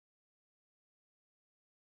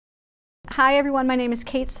Hi everyone, my name is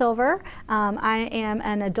Kate Silver. I am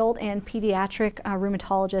an adult and pediatric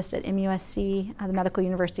rheumatologist at M.U.S.C., the Medical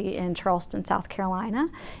University in Charleston, South Carolina.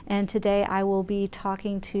 And today I will be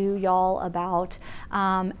talking to y'all about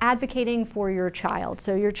advocating for your child.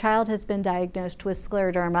 So your child has been diagnosed with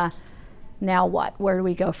scleroderma. Now what? Where do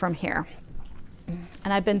we go from here?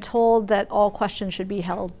 And I've been told that all questions should be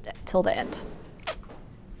held till the end.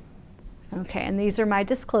 Okay, and these are my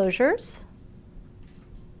disclosures.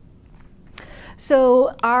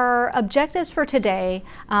 So our objectives for today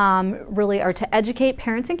really are to educate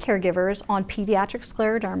parents and caregivers on pediatric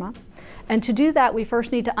scleroderma. And to do that, we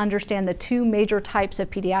first need to understand the two major types of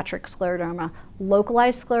pediatric scleroderma: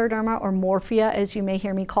 localized scleroderma, or morphea as you may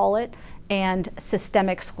hear me call it, and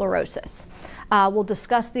systemic sclerosis. We'll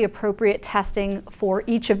discuss the appropriate testing for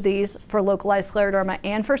each of these, for localized scleroderma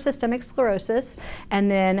and for systemic sclerosis, and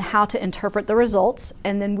then how to interpret the results,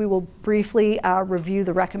 and then we will briefly review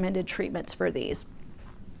the recommended treatments for these.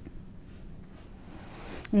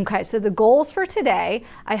 Okay, so the goals for today,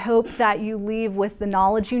 I hope that you leave with the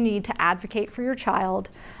knowledge you need to advocate for your child,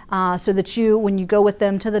 so that when you go with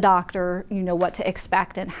them to the doctor, you know what to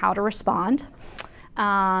expect and how to respond.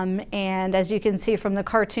 And as you can see from the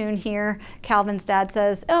cartoon here, Calvin's dad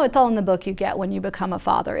says, "Oh, it's all in the book you get when you become a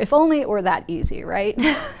father." If only it were that easy, right?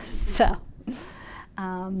 So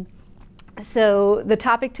the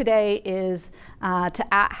topic today is how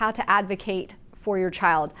to advocate for your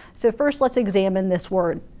child. So first, let's examine this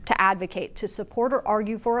word, to advocate: to support or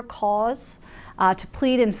argue for a cause, to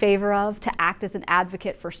plead in favor of, to act as an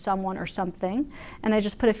advocate for someone or something. And I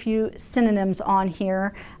just put a few synonyms on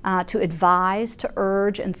here: to advise, to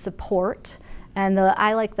urge, and support. And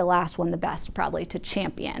I like the last one the best, probably, to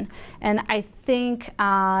champion. And I think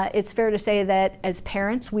it's fair to say that as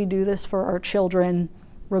parents, we do this for our children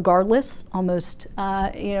regardless, almost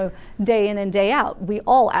day in and day out. We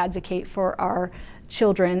all advocate for our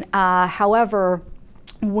children. However,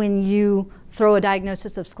 when you throw a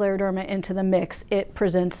diagnosis of scleroderma into the mix, it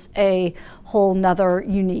presents a whole nother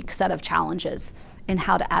unique set of challenges in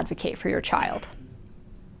how to advocate for your child.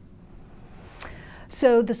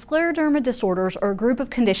 So the scleroderma disorders are a group of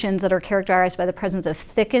conditions that are characterized by the presence of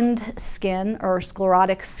thickened skin or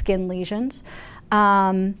sclerotic skin lesions.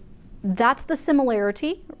 That's the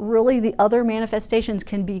similarity. Really, the other manifestations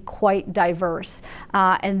can be quite diverse.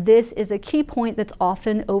 And this is a key point that's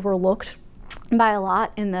often overlooked by a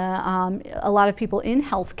lot of people in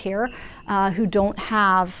healthcare who don't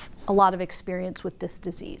have a lot of experience with this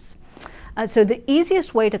disease. So the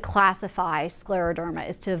easiest way to classify scleroderma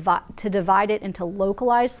is to divide it into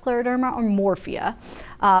localized scleroderma, or morphea,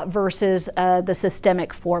 versus the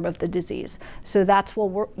systemic form of the disease. So that's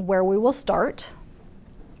where we will start.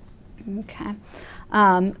 Okay.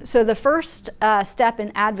 So the first step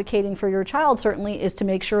in advocating for your child certainly is to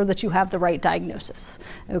make sure that you have the right diagnosis.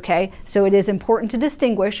 Okay, so it is important to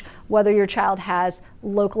distinguish whether your child has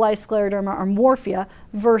localized scleroderma or morphea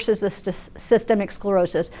versus the systemic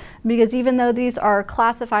sclerosis, because even though these are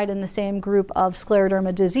classified in the same group of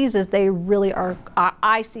scleroderma diseases, they really are,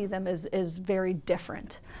 I see them as very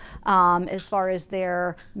different. As far as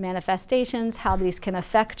their manifestations, how these can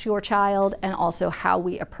affect your child, and also how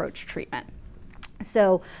we approach treatment.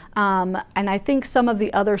 So, and I think some of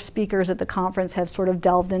the other speakers at the conference have sort of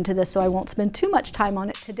delved into this, so I won't spend too much time on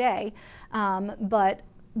it today. But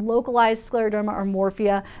localized scleroderma or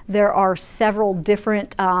morphea, there are several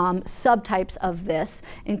different subtypes of this,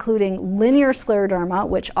 including linear scleroderma,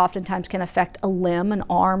 which oftentimes can affect a limb, an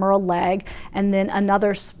arm, or a leg, and then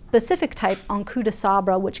another specific type, oncuta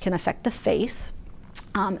sabra, which can affect the face.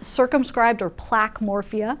 Circumscribed or plaque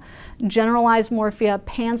morphea, generalized morphea,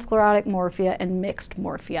 pansclerotic morphea, and mixed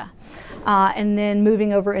morphea. And then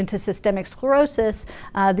moving over into systemic sclerosis,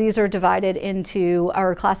 these are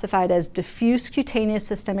classified as diffuse cutaneous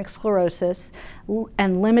systemic sclerosis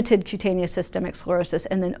and limited cutaneous systemic sclerosis,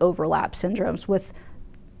 and then overlap syndromes, with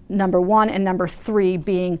number 1 and number 3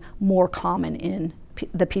 being more common in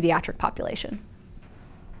the pediatric population.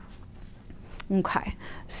 Okay,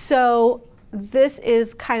 so this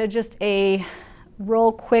is kind of just a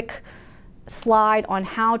real quick slide on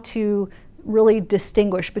how to really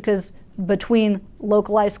distinguish between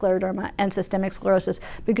localized scleroderma and systemic sclerosis,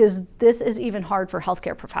 because this is even hard for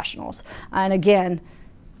healthcare professionals. And again,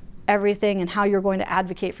 everything and how you're going to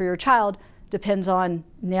advocate for your child depends on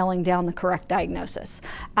nailing down the correct diagnosis.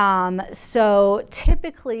 So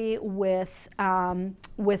typically with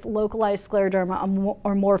localized scleroderma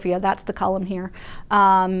or morphea, that's the column here,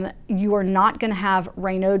 you are not going to have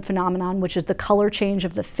Raynaud phenomenon, which is the color change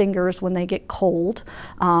of the fingers when they get cold,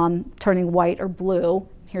 turning white or blue.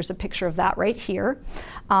 Here's a picture of that right here.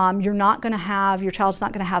 Your child's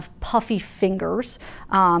not going to have puffy fingers.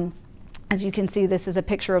 As you can see, this is a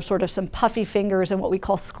picture of sort of some puffy fingers and what we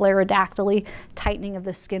call sclerodactyly, tightening of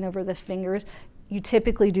the skin over the fingers. You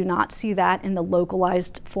typically do not see that in the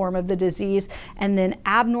localized form of the disease. And then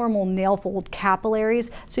abnormal nail fold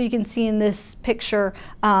capillaries. So you can see in this picture,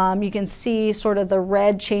 you can see sort of the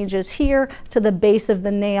red changes here to the base of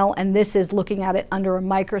the nail, and this is looking at it under a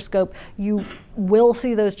microscope. You will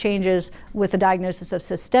see those changes with a diagnosis of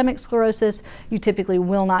systemic sclerosis. You typically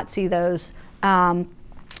will not see those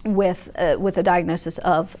with a diagnosis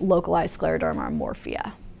of localized scleroderma or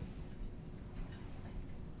morphea.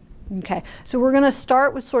 Okay, so we're going to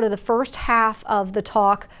start with sort of the first half of the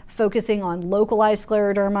talk focusing on localized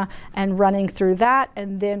scleroderma and running through that,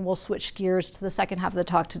 and then we'll switch gears to the second half of the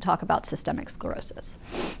talk to talk about systemic sclerosis.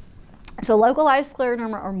 So localized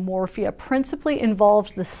scleroderma or morphea principally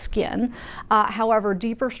involves the skin. However,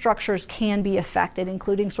 deeper structures can be affected,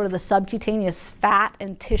 including sort of the subcutaneous fat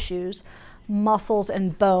and tissues, muscles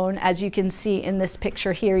and bone. As you can see in this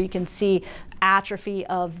picture here, you can see atrophy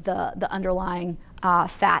of the underlying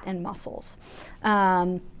fat and muscles.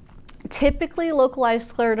 Typically,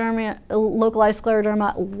 localized scleroderma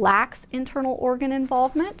lacks internal organ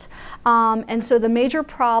involvement. And so the major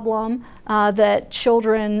problem that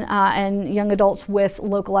children and young adults with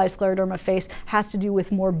localized scleroderma face has to do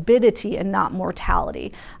with morbidity and not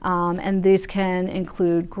mortality. And these can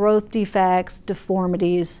include growth defects,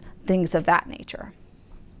 deformities, things of that nature.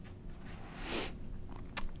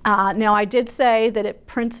 Now, I did say that it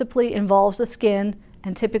principally involves the skin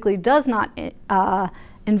and typically does not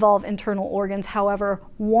involve internal organs. However,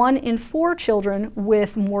 1 in 4 children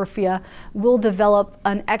with morphea will develop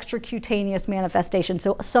an extracutaneous manifestation,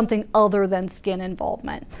 so something other than skin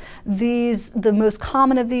involvement. The most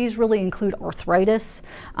common of these really include arthritis.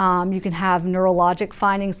 You can have neurologic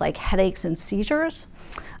findings like headaches and seizures.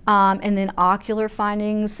 And then ocular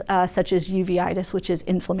findings such as uveitis, which is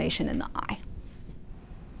inflammation in the eye.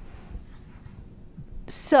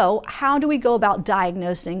 So how do we go about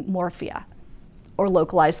diagnosing morphea or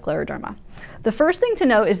localized scleroderma? The first thing to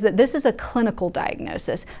know is that this is a clinical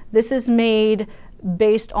diagnosis. This is made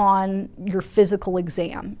based on your physical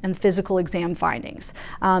exam and physical exam findings.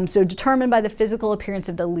 So determined by the physical appearance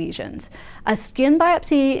of the lesions. A skin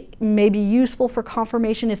biopsy may be useful for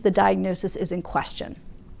confirmation if the diagnosis is in question.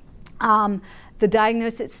 The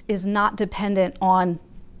diagnosis is not dependent on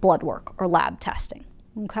blood work or lab testing.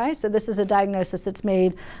 Okay, so this is a diagnosis that's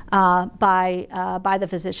made by the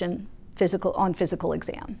physician on physical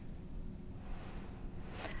exam.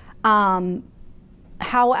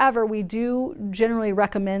 However, we do generally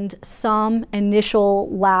recommend some initial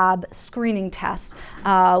lab screening tests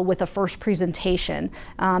with a first presentation.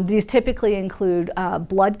 These typically include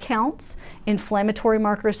blood counts, inflammatory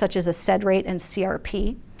markers such as a SED rate and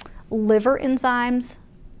CRP, liver enzymes,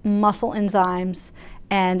 muscle enzymes,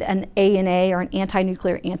 and an ANA or an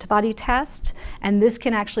anti-nuclear antibody test. And this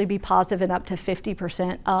can actually be positive in up to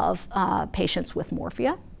 50% of patients with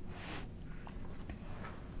morphea.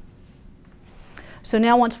 So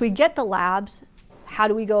now once we get the labs, how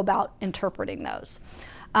do we go about interpreting those?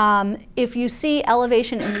 If you see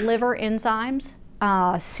elevation in liver enzymes,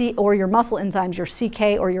 or your muscle enzymes, your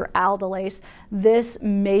CK or your aldolase, this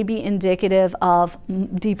may be indicative of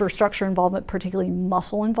deeper structure involvement, particularly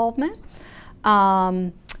muscle involvement.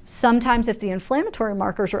 Sometimes if the inflammatory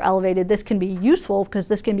markers are elevated, this can be useful because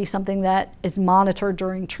this can be something that is monitored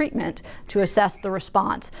during treatment to assess the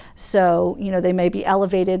response. So, they may be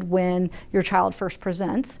elevated when your child first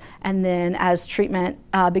presents, and then as treatment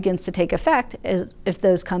begins to take effect, if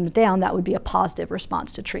those come down, that would be a positive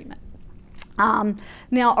response to treatment.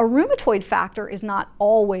 Now, a rheumatoid factor is not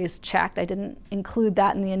always checked. I didn't include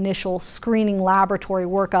that in the initial screening laboratory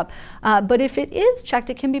workup. But if it is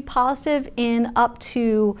checked, it can be positive in up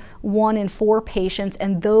to 1 in 4 patients,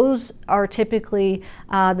 and those are typically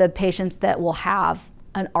the patients that will have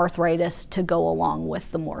an arthritis to go along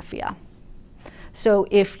with the morphea. So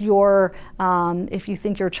if you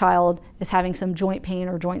think your child is having some joint pain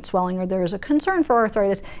or joint swelling, or there is a concern for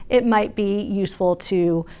arthritis, it might be useful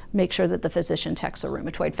to make sure that the physician checks a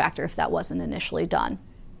rheumatoid factor if that wasn't initially done.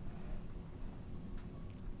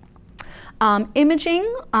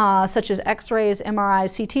 Imaging, such as x-rays,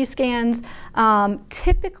 MRIs, CT scans,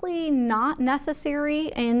 typically not necessary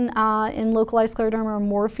in localized scleroderma or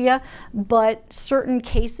morphea, but certain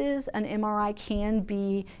cases an MRI can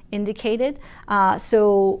be indicated.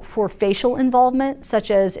 So for facial involvement, such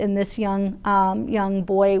as in this young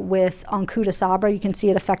boy with oncuta sabra, you can see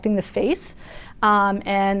it affecting the face.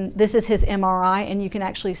 And this is his MRI, and you can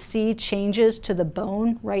actually see changes to the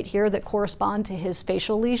bone right here that correspond to his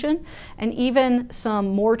facial lesion, and even some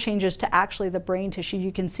more changes to actually the brain tissue.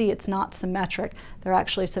 You can see it's not symmetric. There are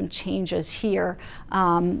actually some changes here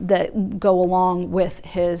that go along with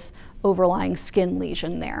his overlying skin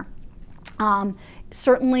lesion there.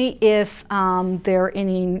 Certainly if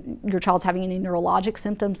your child's having any neurologic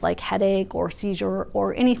symptoms like headache or seizure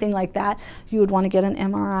or anything like that, you would want to get an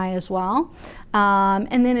MRI as well.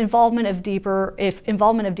 And then involvement of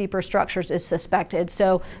deeper structures is suspected.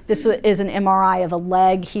 So this is an MRI of a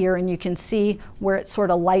leg here, and you can see where it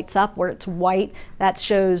sort of lights up, where it's white. That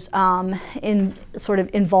shows in sort of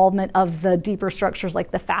involvement of the deeper structures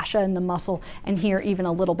like the fascia and the muscle, and here even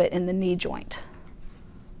a little bit in the knee joint.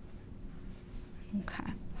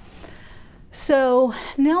 Okay. So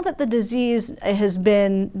now that the disease has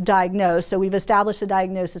been diagnosed, so we've established a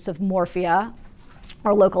diagnosis of morphea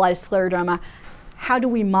or localized scleroderma, how do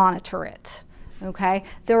we monitor it? Okay.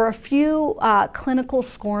 There are a few clinical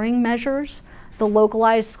scoring measures, the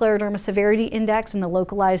localized scleroderma severity index and the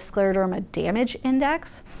localized scleroderma damage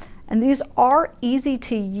index. And these are easy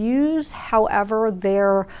to use, however,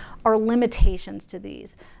 there are limitations to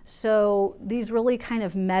these. So these really kind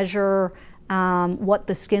of measure what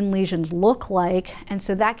the skin lesions look like, and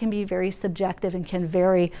so that can be very subjective and can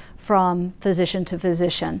vary from physician to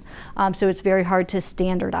physician. So it's very hard to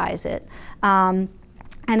standardize it. And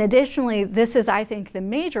additionally, this is, I think, the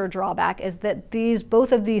major drawback is that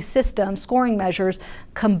both of these systems, scoring measures,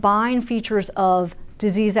 combine features of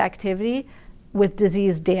disease activity with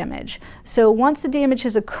disease damage. So once the damage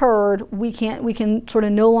has occurred, we can sort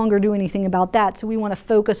of no longer do anything about that. So we want to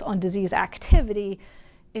focus on disease activity.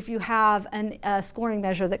 If you have a scoring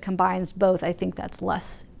measure that combines both, I think that's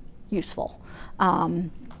less useful and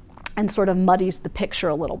sort of muddies the picture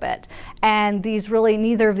a little bit. And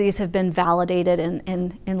neither of these have been validated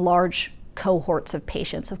in large cohorts of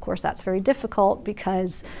patients. Of course, that's very difficult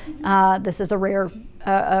because this is a rare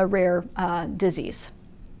disease.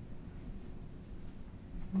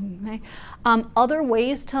 Okay. Other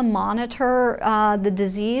ways to monitor the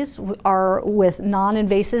disease are with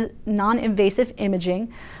non-invasive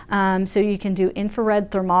imaging. So you can do infrared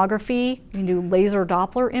thermography, you can do laser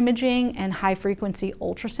Doppler imaging, and high-frequency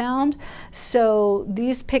ultrasound. So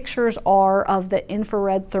these pictures are of the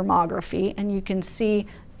infrared thermography, and you can see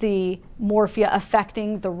the morphea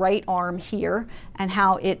affecting the right arm here and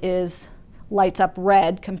how it lights up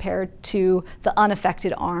red compared to the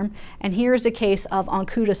unaffected arm. And here's a case of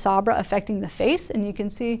oncuta sabra affecting the face, and you can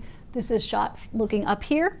see this is shot looking up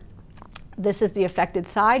here. This is the affected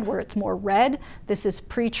side where it's more red. This is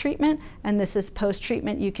pre-treatment, and this is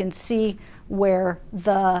post-treatment. You can see where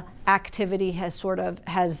the activity has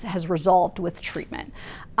resolved with treatment.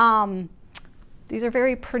 These are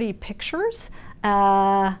very pretty pictures.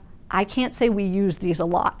 I can't say we use these a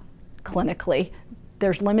lot clinically.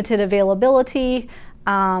 There's limited availability.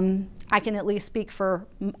 I can at least speak for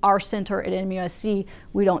our center at M.S.C.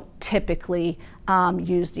 We don't typically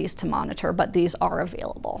use these to monitor, but these are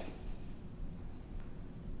available.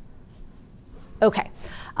 Okay,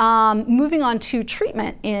 moving on to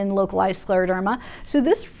treatment in localized scleroderma. So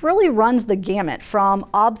this really runs the gamut from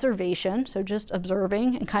observation, so just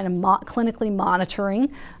observing and kind of clinically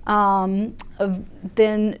monitoring,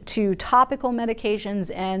 then to topical medications,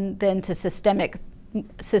 and then to systemic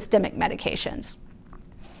medications.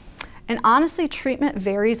 And honestly, treatment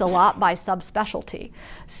varies a lot by subspecialty.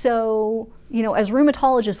 So, as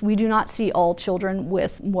rheumatologists, we do not see all children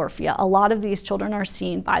with morphea. A lot of these children are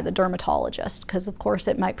seen by the dermatologist because, of course,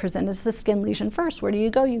 it might present as the skin lesion first. Where do you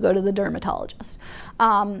go? You go to the dermatologist.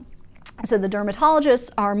 So the dermatologists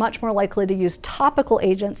are much more likely to use topical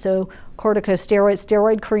agents, so corticosteroids,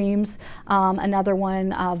 steroid creams, another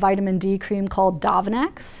one, vitamin D cream called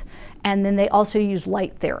Davonex, and then they also use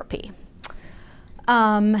light therapy.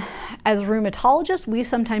 As rheumatologists, we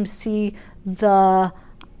sometimes see the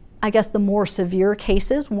more severe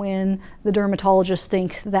cases when the dermatologists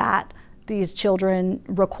think that these children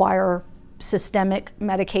require systemic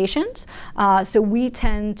medications. So we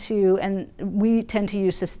tend to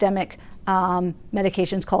use systemic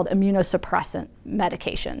medications called immunosuppressant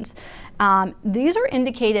medications. These are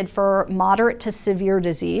indicated for moderate to severe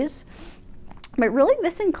disease, but really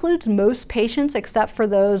this includes most patients except for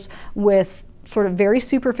those with sort of very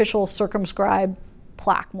superficial circumscribed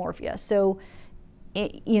plaque morphea. So,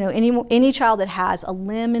 any child that has a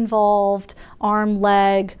limb involved, arm,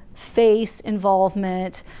 leg, face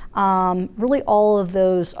involvement, really all of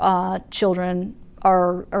those children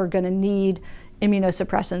are going to need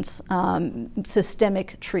immunosuppressants,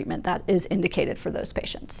 systemic treatment that is indicated for those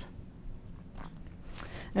patients.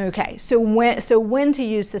 Okay, so when to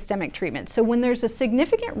use systemic treatment? So when there's a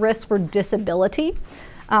significant risk for disability,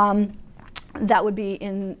 that would be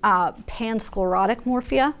in pansclerotic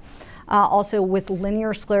morphea, also with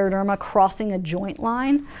linear scleroderma crossing a joint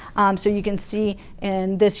line. So you can see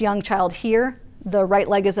in this young child here, the right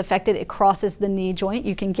leg is affected, it crosses the knee joint.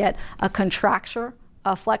 You can get a contracture,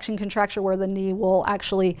 a flexion contracture where the knee will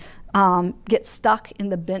actually get stuck in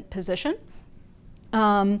the bent position.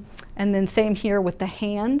 And then same here with the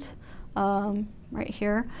hand, right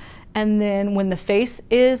here. And then when the face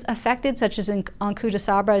is affected, such as in Ankuja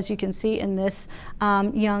sabra, as you can see in this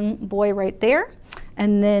young boy right there,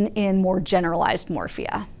 and then in more generalized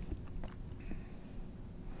morphea.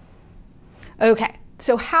 Okay,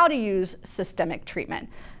 so how to use systemic treatment.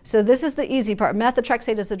 So this is the easy part.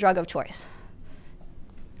 Methotrexate is the drug of choice.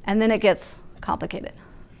 And then it gets complicated.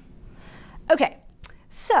 Okay,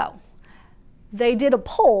 so they did a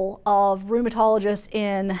poll of rheumatologists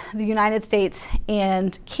in the United States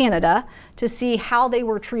and Canada to see how they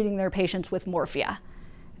were treating their patients with morphea.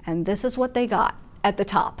 And this is what they got at the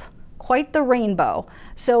top. Quite the rainbow.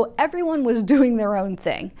 So everyone was doing their own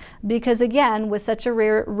thing because, again, with such a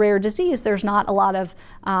rare disease, there's not a lot of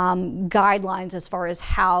guidelines as far as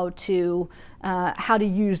how to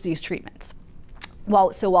use these treatments.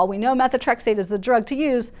 Well, so while we know methotrexate is the drug to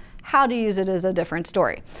use, how to use it is a different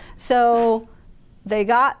story. So they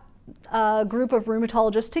got a group of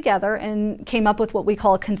rheumatologists together and came up with what we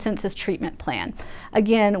call a consensus treatment plan.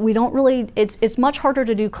 Again, we don't really, it's much harder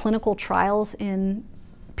to do clinical trials in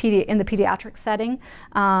the pediatric setting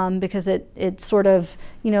because it's sort of,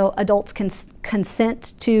 you know, adults can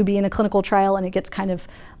consent to be in a clinical trial and it gets kind of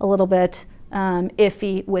a little bit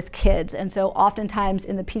iffy with kids. And so oftentimes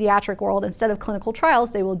in the pediatric world, instead of clinical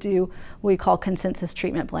trials, they will do what we call consensus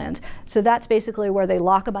treatment plans. So that's basically where they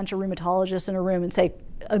lock a bunch of rheumatologists in a room and say,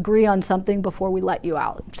 agree on something before we let you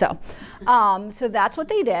out. So, so that's what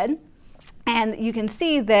they did. And you can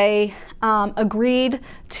see they agreed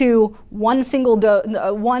to one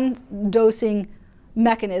dosing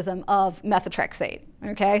mechanism of methotrexate.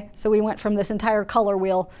 Okay, so we went from this entire color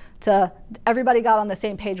wheel to everybody got on the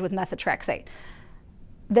same page with methotrexate.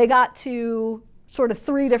 They got to sort of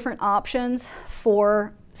 3 different options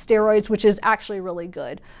for steroids, which is actually really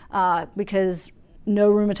good because no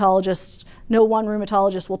one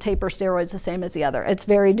rheumatologist will taper steroids the same as the other. It's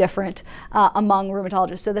very different among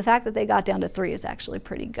rheumatologists. So the fact that they got down to 3 is actually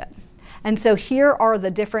pretty good. And so here are the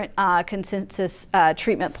different consensus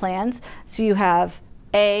treatment plans. So you have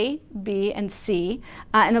A, B, and C.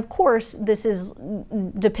 And of course, this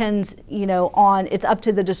depends, you know, on, it's up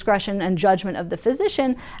to the discretion and judgment of the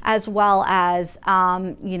physician, as well as,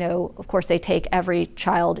 you know, of course, they take every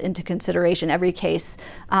child into consideration, every case.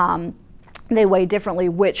 They weigh differently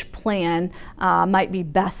which plan might be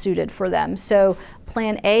best suited for them. So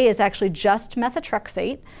plan A is actually just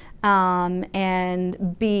methotrexate.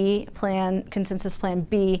 And B, consensus plan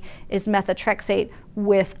B is methotrexate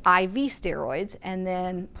with IV steroids, and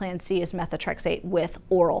then plan C is methotrexate with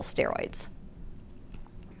oral steroids.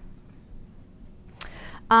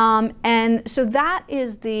 And so that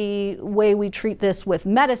is the way we treat this with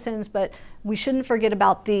medicines, but we shouldn't forget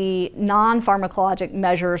about the non-pharmacologic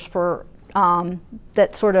measures for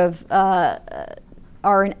that sort of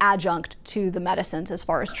are an adjunct to the medicines as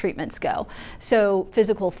far as treatments go. So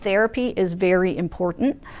physical therapy is very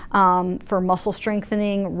important for muscle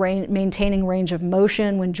strengthening, maintaining range of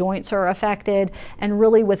motion when joints are affected, and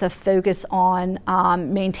really with a focus on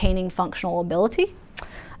maintaining functional ability.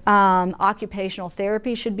 Occupational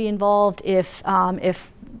therapy should be involved if the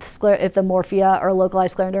morphea or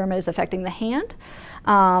localized scleroderma is affecting the hand.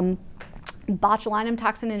 Botulinum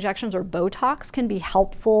toxin injections or Botox can be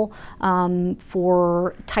helpful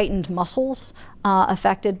for tightened muscles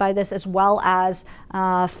affected by this, as well as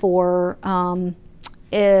with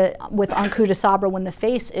Ankuja sabra when the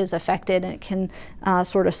face is affected, and it can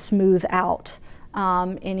sort of smooth out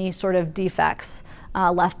any sort of defects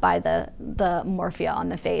left by the morphea on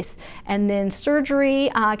the face. And then surgery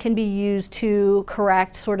can be used to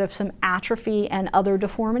correct sort of some atrophy and other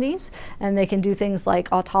deformities, and they can do things like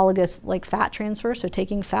autologous, like fat transfer, so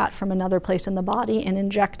taking fat from another place in the body and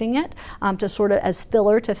injecting it to sort of as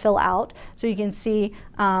filler to fill out. So you can see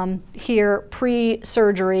here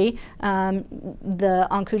pre-surgery the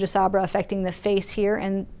Ankuja sabra affecting the face here,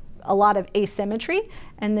 and a lot of asymmetry,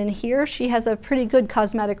 and then here she has a pretty good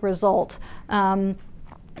cosmetic result and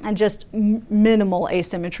just minimal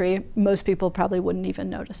asymmetry. Most people probably wouldn't even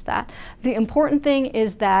notice that. The important thing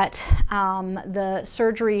is that the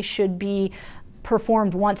surgery should be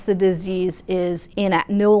performed once the disease is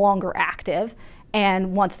no longer active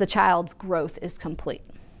and once the child's growth is complete.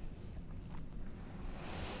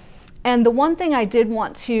 And the one thing I did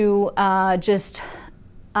want to just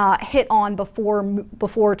hit on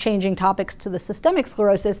before changing topics to the systemic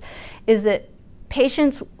sclerosis is that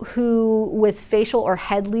patients who with facial or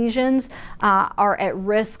head lesions are at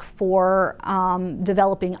risk for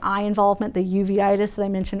developing eye involvement, the uveitis that I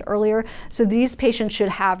mentioned earlier. So these patients should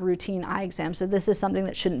have routine eye exams. So this is something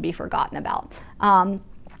that shouldn't be forgotten about.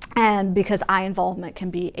 And because eye involvement can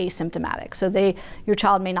be asymptomatic. So your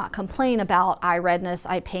child may not complain about eye redness,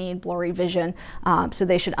 eye pain, blurry vision, so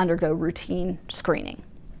they should undergo routine screening.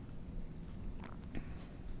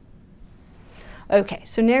 Okay,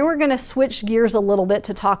 so now we're going to switch gears a little bit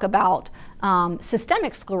to talk about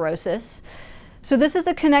systemic sclerosis. So this is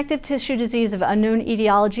a connective tissue disease of unknown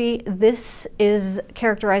etiology. This is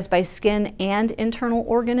characterized by skin and internal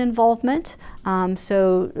organ involvement,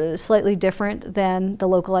 so slightly different than the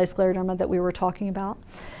localized scleroderma that we were talking about.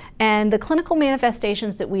 And the clinical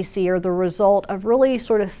manifestations that we see are the result of really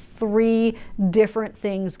sort of 3 different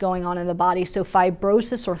things going on in the body. So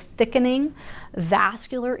fibrosis or thickening,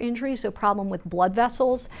 vascular injury, so problem with blood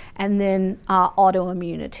vessels, and then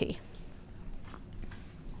autoimmunity.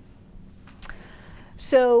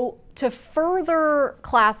 So to further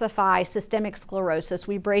classify systemic sclerosis,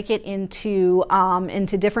 we break it into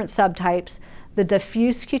different subtypes: the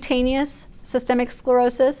diffuse cutaneous systemic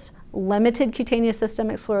sclerosis, limited cutaneous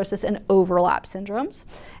systemic sclerosis, and overlap syndromes.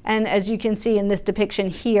 And as you can see in this depiction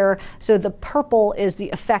here, so the purple is the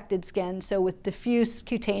affected skin. So with diffuse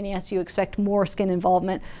cutaneous, you expect more skin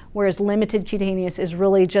involvement, whereas limited cutaneous is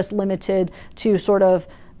really just limited to sort of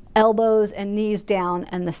elbows and knees down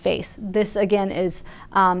and the face. This again is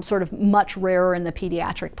sort of much rarer in the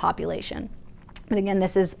pediatric population. But again,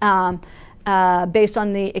 this is based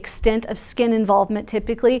on the extent of skin involvement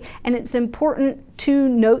typically, and it's important to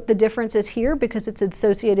note the differences here because it's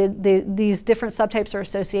associated, these different subtypes are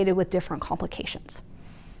associated with different complications.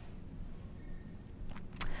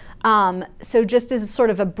 So just as sort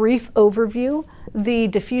of a brief overview, the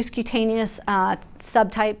diffuse cutaneous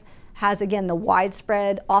subtype has, again, the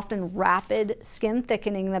widespread, often rapid skin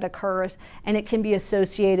thickening that occurs, and it can be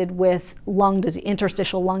associated with lung disease,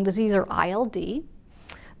 interstitial lung disease, or ILD.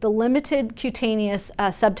 The limited cutaneous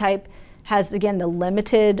subtype has, again,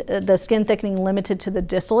 the skin thickening limited to the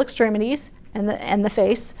distal extremities and the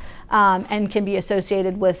face, and can be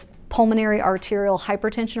associated with pulmonary arterial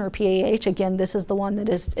hypertension, or PAH. Again, this is the one that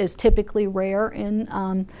is typically rare in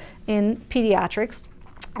pediatrics.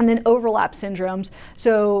 And then overlap syndromes.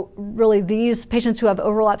 So really these patients who have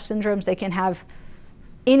overlap syndromes, they can have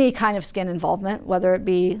any kind of skin involvement, whether it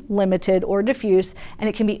be limited or diffuse, and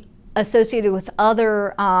it can be associated with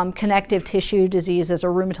other connective tissue diseases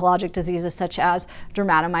or rheumatologic diseases such as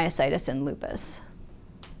dermatomyositis and lupus.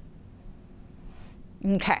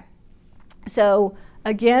 Okay, so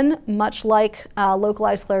again, much like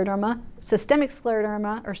localized scleroderma, systemic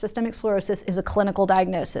scleroderma or systemic sclerosis is a clinical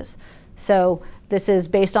diagnosis. So this is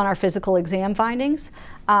based on our physical exam findings,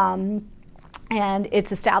 and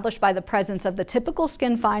it's established by the presence of the typical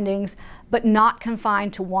skin findings, but not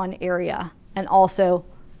confined to one area, and also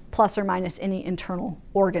plus or minus any internal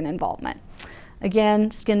organ involvement.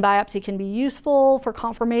 Again, skin biopsy can be useful for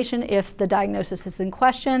confirmation if the diagnosis is in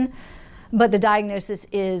question, but the diagnosis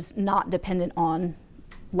is not dependent on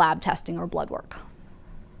lab testing or blood work.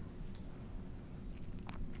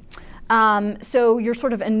 So your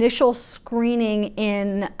sort of initial screening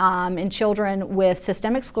in children with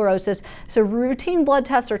systemic sclerosis, so routine blood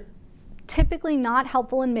tests are typically not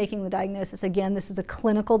helpful in making the diagnosis. Again, this is a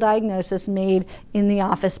clinical diagnosis made in the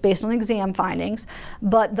office based on exam findings,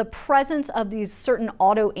 but the presence of these certain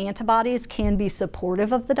autoantibodies can be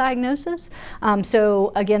supportive of the diagnosis.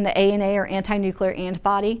 So again, the ANA or anti-nuclear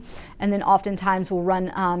antibody, and then oftentimes we'll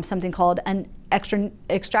run something called an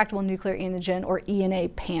extractable nuclear antigen or ENA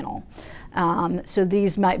panel. So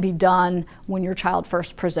these might be done when your child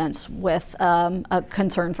first presents with a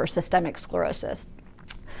concern for systemic sclerosis.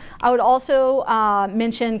 I would also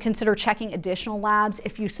consider checking additional labs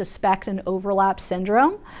if you suspect an overlap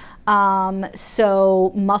syndrome.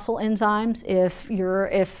 So muscle enzymes, if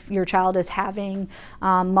your child is having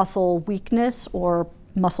muscle weakness or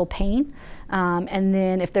muscle pain, and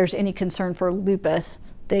then if there's any concern for lupus,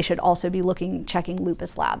 they should also be checking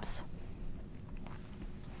lupus labs.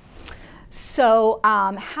 So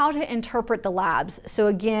how to interpret the labs. So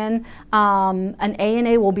again, an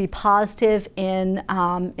ANA will be positive in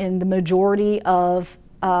the majority of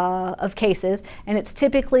cases, and it's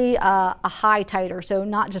typically a high titer, so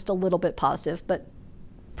not just a little bit positive, but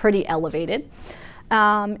pretty elevated.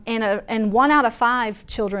 And 1 out of 5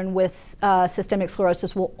 children with systemic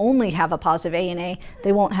sclerosis will only have a positive ANA.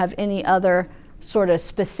 They won't have any other sort of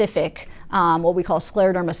specific, what we call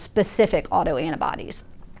scleroderma specific autoantibodies.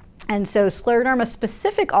 And so scleroderma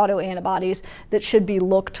specific autoantibodies that should be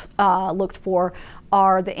looked for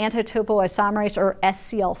are the antitopoisomerase or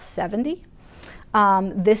SCL70.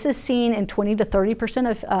 This is seen in 20 to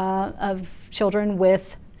 30% of children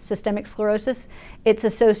with systemic sclerosis. It's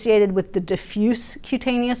associated with the diffuse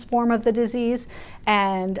cutaneous form of the disease,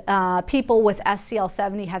 and people with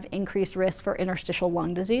SCL70 have increased risk for interstitial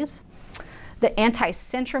lung disease. The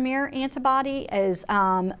anti-centromere antibody is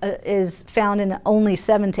found in only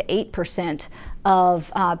 7 to 8%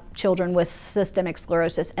 of children with systemic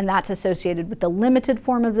sclerosis, and that's associated with the limited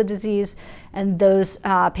form of the disease, and those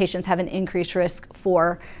patients have an increased risk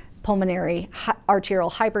for pulmonary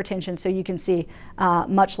arterial hypertension, so you can see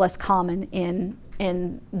much less common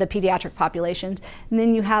in the pediatric populations. And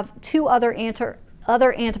then you have two other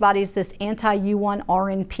antibodies, this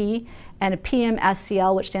anti-U1-RNP and a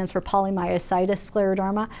M.S.C.R, which stands for polymyositis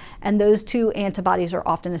scleroderma, and those two antibodies are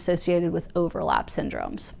often associated with overlap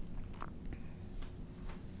syndromes.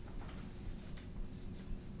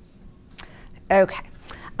 Okay.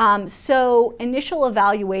 So initial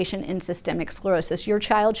evaluation in systemic sclerosis, your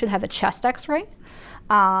child should have a chest x-ray.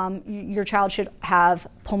 Your child should have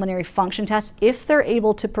pulmonary function tests if they're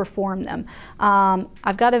able to perform them.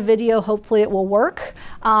 I've got a video, hopefully it will work,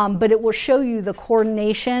 but it will show you the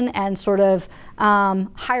coordination and sort of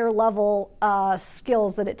higher level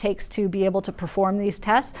skills that it takes to be able to perform these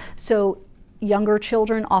tests. So younger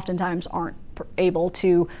children oftentimes aren't able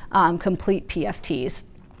to complete PFTs,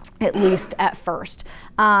 at least at first.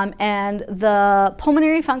 And the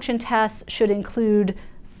pulmonary function tests should include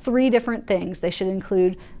 3 different things. They should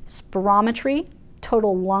include spirometry,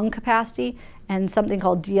 total lung capacity, and something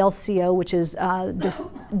called DLCO, which is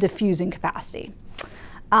diffusing capacity.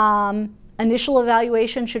 Initial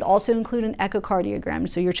evaluation should also include an echocardiogram.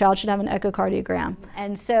 So your child should have an echocardiogram.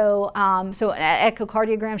 And so, an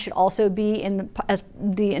echocardiogram should also be as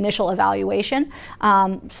the initial evaluation,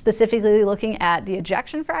 specifically looking at the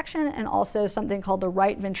ejection fraction and also something called the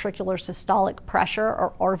right ventricular systolic pressure,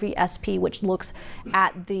 or RVSP, which looks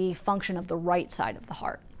at the function of the right side of the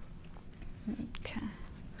heart. Okay.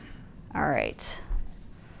 All right.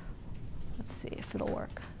 Let's see if it'll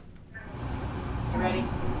work. You ready?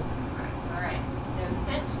 All right, nose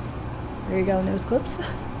pinched. There you go, nose clips.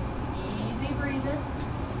 Easy breathing.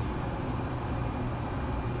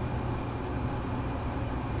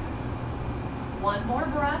 One more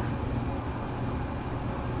breath.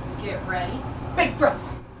 Get ready. Big breath.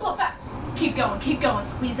 Blow fast. Keep going.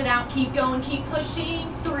 Squeeze it out. Keep going. Keep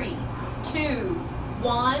pushing. 3, 2,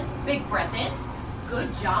 1. Big breath in.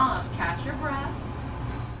 Good job. Catch your breath.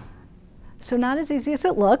 So not as easy as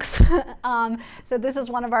it looks. So this is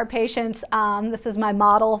one of our patients. This is my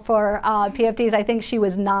model for PFTs. I think she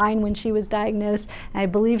was 9 when she was diagnosed, and I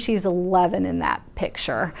believe she's 11 in that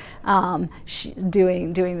picture,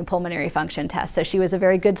 doing the pulmonary function test. So she was a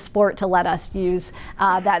very good sport to let us use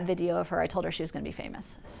that video of her. I told her she was going to be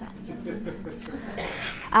famous. So.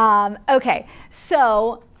 Okay,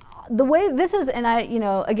 so the way this is, and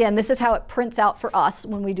again, this is how it prints out for us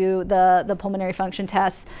when we do the pulmonary function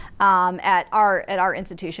tests at our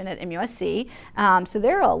institution at MUSC. So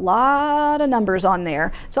there are a lot of numbers on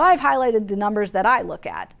there. So I've highlighted the numbers that I look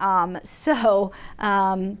at.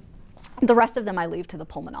 The rest of them I leave to the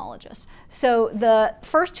pulmonologist. So the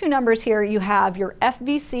first 2 numbers here, you have your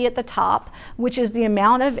FVC at the top, which is the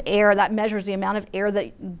amount of air, that measures the amount of air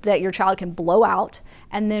that your child can blow out.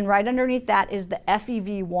 And then right underneath that is the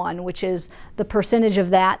FEV1, which is the percentage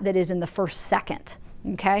of that is in the first second.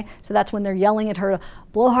 Okay, so that's when they're yelling at her to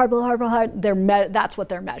blow hard, blow hard, blow hard. That's what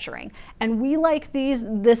they're measuring. And we like these.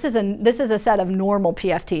 This is a set of normal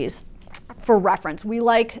PFTs. For reference, we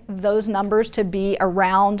like those numbers to be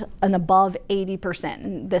around and above 80%.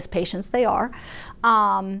 In this patient's they are.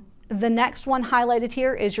 The next one highlighted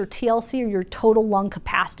here is your TLC, or your total lung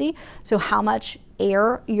capacity. So how much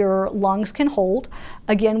air your lungs can hold.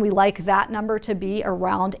 Again, we like that number to be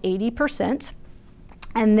around 80%.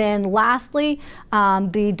 And then lastly,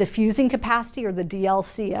 the diffusing capacity, or the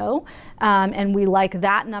DLCO, and we like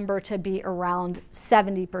that number to be around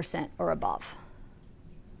 70% or above.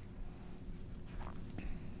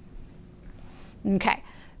 Okay,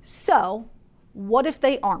 so what if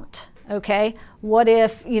they aren't? Okay, what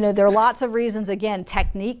if, there are lots of reasons. Again,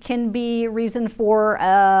 technique can be reason for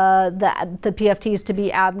the PFTs to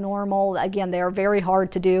be abnormal. Again, they are very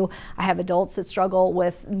hard to do. I have adults that struggle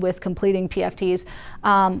with completing PFTs.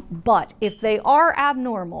 But if they are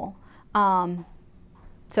abnormal,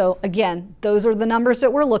 so again, those are the numbers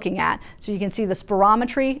that we're looking at. So you can see the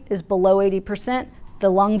spirometry is below 80%. the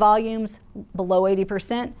lung volumes below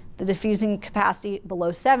 80%, the diffusing capacity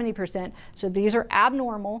below 70%. So these are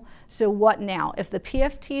abnormal. So what now? If the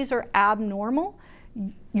PFTs are abnormal,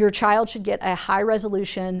 your child should get a high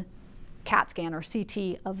resolution CAT scan or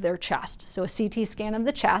CT of their chest. So a CT scan of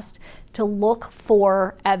the chest to look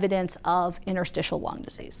for evidence of interstitial lung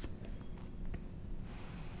disease.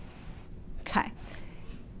 Okay.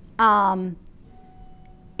 And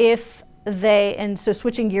so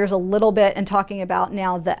switching gears a little bit and talking about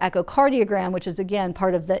now the echocardiogram, which is again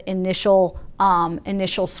part of the initial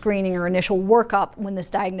screening or initial workup when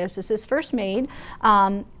this diagnosis is first made.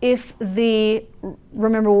 Remember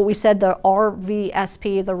what we said, the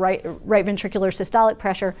RVSP, the right ventricular systolic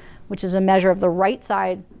pressure, which is a measure of the right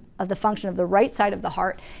side of the function of the right side of the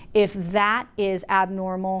heart, if that is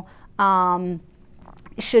abnormal,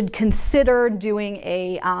 should consider doing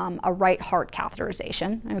a right heart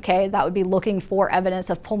catheterization. Okay, that would be looking for evidence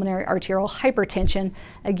of pulmonary arterial hypertension.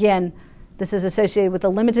 Again, this is associated with a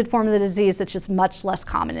limited form of the disease that's just much less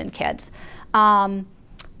common in kids. An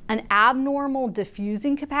abnormal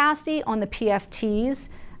diffusing capacity on the PFTs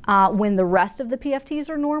when the rest of the PFTs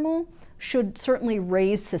are normal should certainly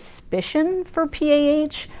raise suspicion for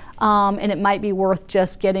PAH. And it might be worth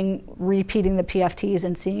just repeating the PFTs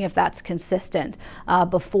and seeing if that's consistent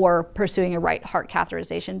before pursuing a right heart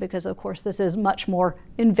catheterization, because of course this is much more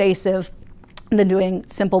invasive than doing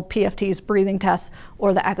simple PFTs, breathing tests,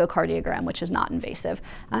 or the echocardiogram, which is not invasive.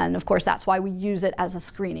 And of course that's why we use it as a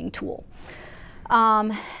screening tool.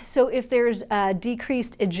 So if there's a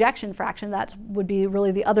decreased ejection fraction, that would be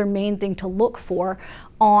really the other main thing to look for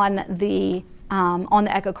on the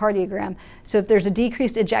echocardiogram. So if there's a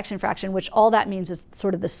decreased ejection fraction, which all that means is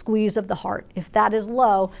sort of the squeeze of the heart, if that is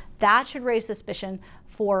low, that should raise suspicion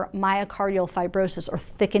for myocardial fibrosis or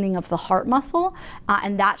thickening of the heart muscle,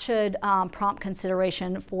 and that should prompt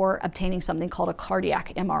consideration for obtaining something called a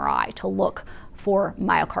cardiac MRI to look for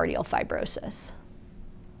myocardial fibrosis.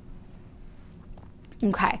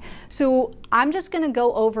 Okay, so I'm just going to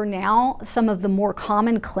go over now some of the more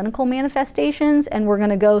common clinical manifestations, and we're going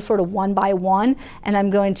to go sort of one by one, and I'm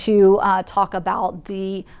going to talk about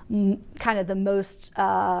the kind of the most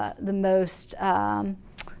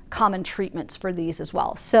common treatments for these as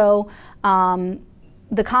well. So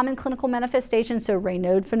the common clinical manifestations, so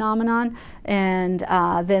Raynaud phenomenon, and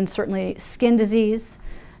then certainly skin disease,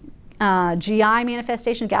 GI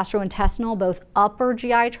manifestation, gastrointestinal, both upper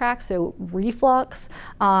GI tract, so reflux,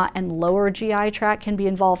 and lower GI tract can be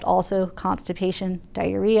involved also, constipation,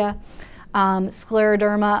 diarrhea.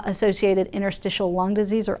 Scleroderma associated interstitial lung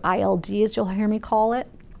disease, or ILD as you'll hear me call it.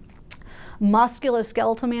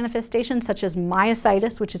 Musculoskeletal manifestations such as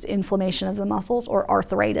myositis, which is inflammation of the muscles, or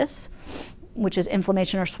arthritis, which is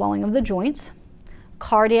inflammation or swelling of the joints.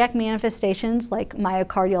 Cardiac manifestations like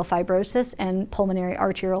myocardial fibrosis and pulmonary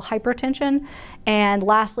arterial hypertension. And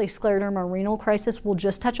lastly, scleroderma renal crisis. We'll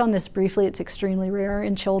just touch on this briefly. It's extremely rare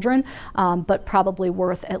in children, but probably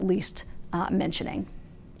worth at least mentioning.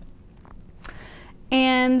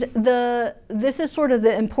 And this is sort of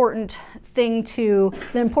the important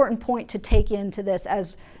point to take into this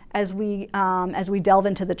as we delve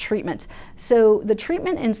into the treatments. So the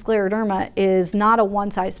treatment in scleroderma is not a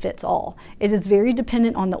one-size-fits-all. It is very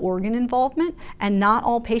dependent on the organ involvement, and not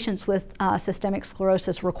all patients with systemic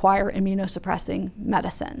sclerosis require immunosuppressing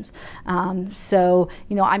medicines. So,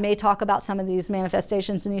 you know, I may talk about some of these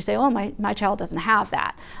manifestations and you say, oh, my child doesn't have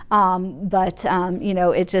that. You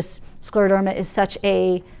know, scleroderma is such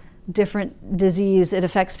a different disease. It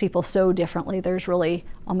affects people so differently. There's really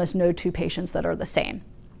almost no two patients that are the same.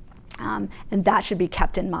 And that should be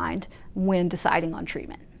kept in mind when deciding on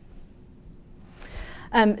treatment.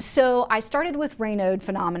 So I started with Raynaud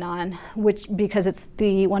phenomenon, because it's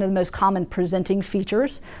one of the most common presenting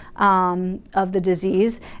features of the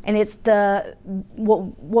disease, and it's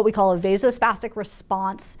what we call a vasospastic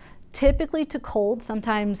response, typically to cold.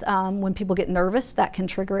 Sometimes when people get nervous, that can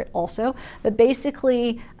trigger it also. But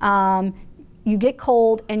basically, you get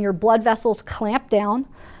cold and your blood vessels clamp down,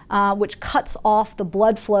 which cuts off the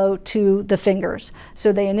blood flow to the fingers.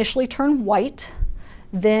 So they initially turn white,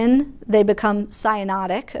 then they become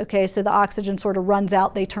cyanotic, okay, so the oxygen sort of runs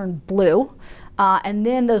out, they turn blue, and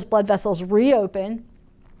then those blood vessels reopen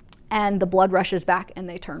and the blood rushes back and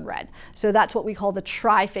they turn red. So that's what we call the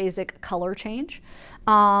triphasic color change.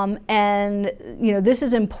 And you know, this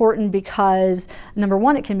is important because, number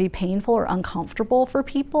one, it can be painful or uncomfortable for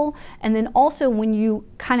people, and then also when you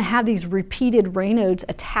kind of have these repeated Raynaud's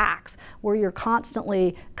attacks where you're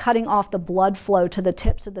constantly cutting off the blood flow to the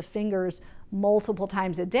tips of the fingers multiple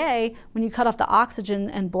times a day, when you cut off the oxygen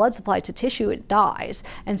and blood supply to tissue, it dies.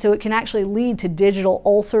 And so it can actually lead to digital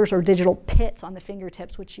ulcers or digital pits on the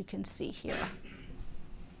fingertips, which you can see here.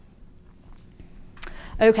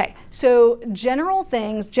 Okay, so general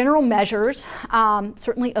things, general measures,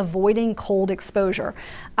 certainly avoiding cold exposure.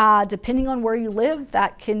 Depending on where you live,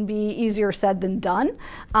 that can be easier said than done,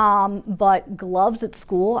 but gloves at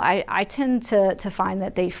school, I tend to find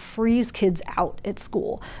that they freeze kids out at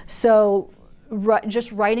school. So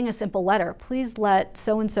just writing a simple letter, please let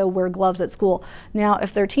so-and-so wear gloves at school. Now,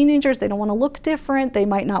 if they're teenagers, they don't want to look different, they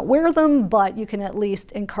might not wear them, but you can at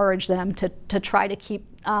least encourage them to try to keep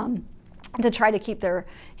their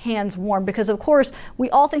hands warm, because of course we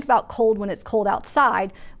all think about cold when it's cold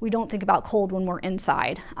outside. We don't think about cold when we're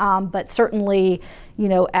inside, but certainly, you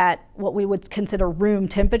know, at what we would consider room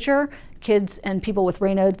temperature, kids and people with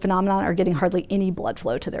Raynaud phenomenon are getting hardly any blood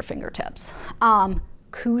flow to their fingertips.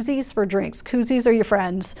 Koozies for drinks. Koozies are your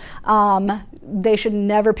friends. They should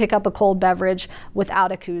never pick up a cold beverage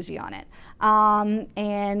without a koozie on it.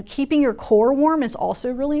 And keeping your core warm is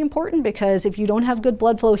also really important, because if you don't have good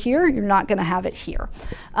blood flow here, you're not going to have it here.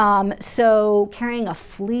 So carrying a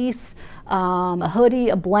fleece, a hoodie,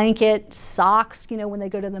 a blanket, socks, you know, when they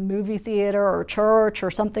go to the movie theater or church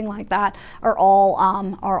or something like that, are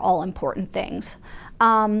all important things.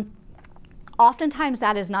 Oftentimes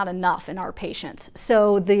that is not enough in our patients.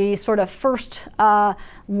 So the sort of first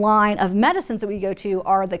line of medicines that we go to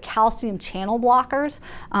are the calcium channel blockers,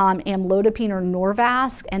 amlodipine or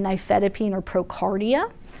Norvasc, and nifedipine or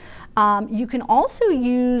Procardia. You can also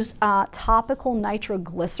use topical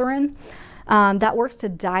nitroglycerin. That works to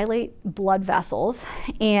dilate blood vessels,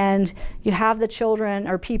 and you have the children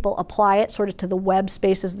or people apply it sort of to the web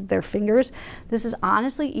spaces of their fingers. This is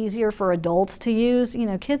honestly easier for adults to use. You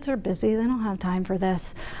know, kids are busy, they don't have time for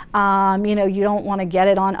this. You know, you don't want to get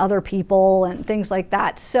it on other people and things like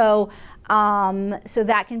that. So, so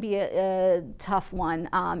that can be a tough one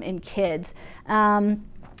in kids.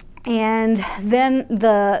 And then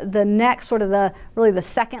the next sort of really the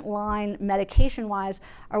second line medication wise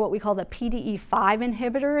are what we call the PDE5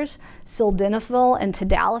 inhibitors, sildenafil and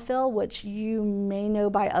tadalafil, which you may know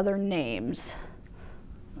by other names.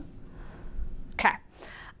 Okay.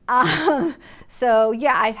 So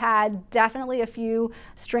yeah, I've had definitely a few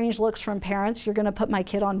strange looks from parents. You're gonna put my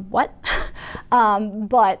kid on what?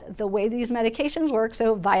 But the way these medications work,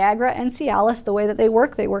 so Viagra and Cialis, the way that they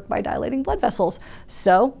work by dilating blood vessels.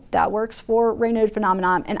 So that works for Raynaud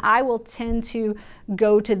phenomenon. And I will tend to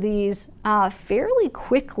go to these fairly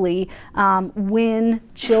quickly when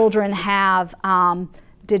children have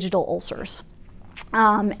digital ulcers.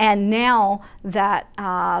 And now that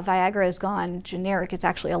Viagra has gone generic, it's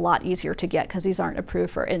actually a lot easier to get because these aren't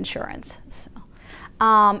approved for insurance. So.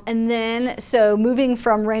 And then, so moving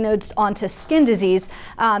from Raynaud's onto skin disease.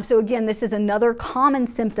 So again, this is another common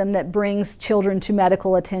symptom that brings children to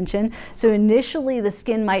medical attention. So initially the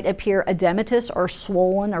skin might appear edematous or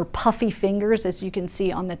swollen or puffy fingers, as you can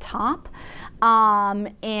see on the top.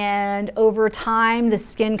 And over time, the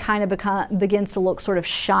skin kind of begins to look sort of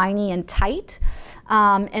shiny and tight.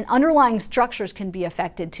 And underlying structures can be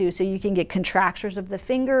affected too. So you can get contractures of the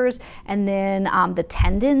fingers, and then the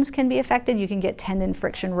tendons can be affected. You can get tendon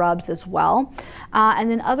friction rubs as well. And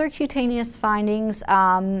then other cutaneous findings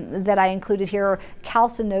that I included here are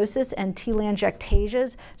calcinosis and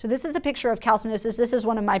telangiectasias. So this is a picture of calcinosis. This is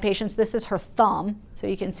one of my patients. This is her thumb. So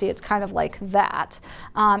you can see it's kind of like that.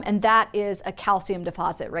 And that is a calcium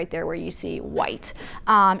deposit right there where you see white.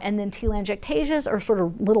 And then telangiectasias are sort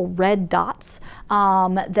of little red dots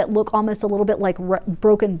that look almost a little bit like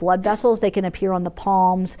broken blood vessels. They can appear on the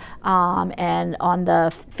palms and on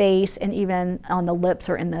the face, and even on the lips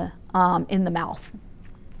or in the mouth.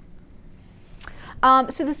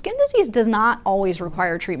 So the skin disease does not always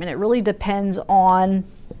require treatment. It really depends on,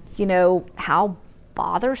 you know, how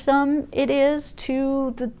bothersome it is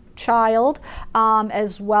to the child,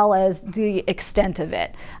 as well as the extent of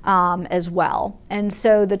it as well. And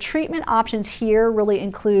so the treatment options here really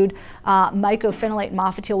include mycophenolate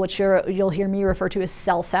mofetil, which you'll hear me refer to as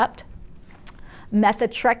Celcept,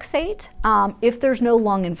 methotrexate if there's no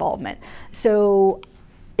lung involvement. So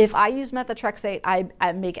if I use methotrexate,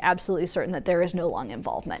 I make absolutely certain that there is no lung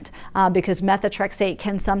involvement because methotrexate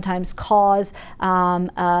can sometimes cause an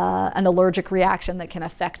allergic reaction that can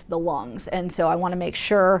affect the lungs. And so I want to make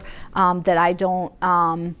sure that I don't,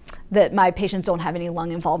 that my patients don't have any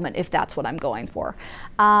lung involvement if that's what I'm going for.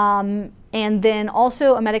 And then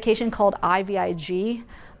also a medication called IVIG.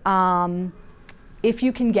 if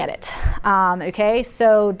you can get it. Okay,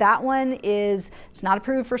 so that one it's not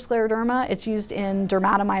approved for scleroderma. It's used in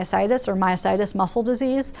dermatomyositis or myositis muscle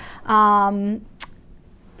disease.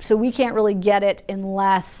 So we can't really get it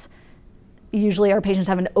unless usually our patients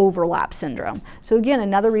have an overlap syndrome. So again,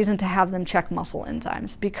 another reason to have them check muscle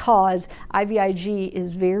enzymes, because IVIG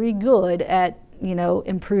is very good at, you know,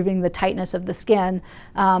 improving the tightness of the skin,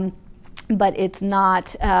 but it's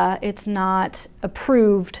not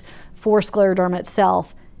approved for scleroderma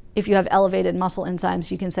itself. If you have elevated muscle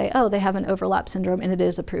enzymes, you can say, oh, they have an overlap syndrome, and it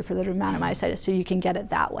is approved for the dermatomyositis, so you can get it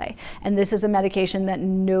that way. And this is a medication that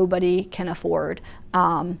nobody can afford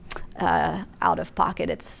out of pocket.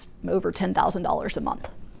 It's over $10,000 a month.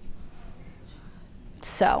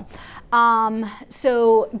 So,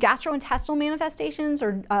 so gastrointestinal manifestations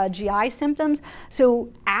or GI symptoms.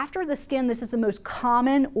 So after the skin, this is the most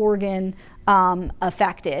common organ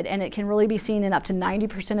affected, and it can really be seen in up to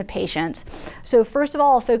 90% of patients. So first of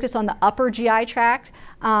all, I'll focus on the upper GI tract.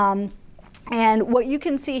 And what you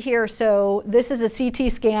can see here, so this is a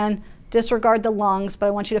CT scan. Disregard the lungs, but I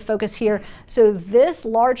want you to focus here. So this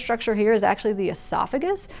large structure here is actually the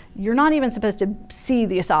esophagus. You're not even supposed to see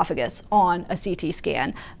the esophagus on a CT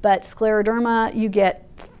scan, but scleroderma, you get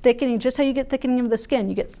thickening, just how you get thickening of the skin,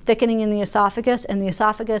 you get thickening in the esophagus, and the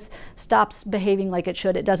esophagus stops behaving like it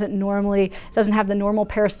should. It doesn't have the normal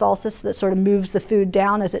peristalsis that sort of moves the food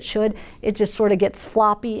down as it should. It just sort of gets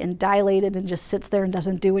floppy and dilated and just sits there and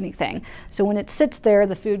doesn't do anything. So when it sits there,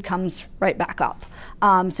 the food comes right back up.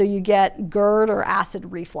 So you get GERD or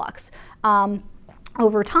acid reflux.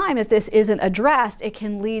 Over time, if this isn't addressed, it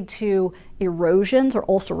can lead to erosions or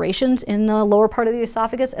ulcerations in the lower part of the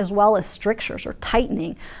esophagus, as well as strictures or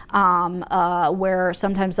tightening, where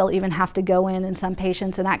sometimes they'll even have to go in some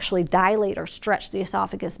patients and actually dilate or stretch the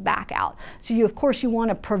esophagus back out. So of course, you want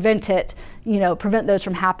to prevent it, prevent those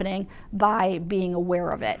from happening by being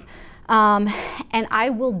aware of it. And I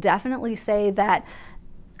will definitely say that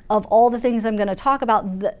of all the things I'm going to talk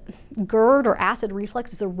about, the GERD or acid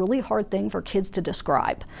reflux is a really hard thing for kids to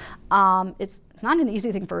describe. It's not an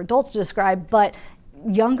easy thing for adults to describe, but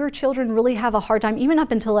younger children really have a hard time, even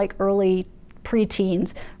up until like early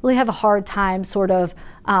preteens, really have a hard time sort of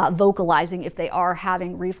vocalizing if they are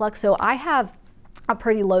having reflux. So I have a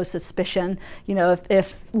pretty low suspicion,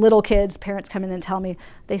 if little kids, parents come in and tell me,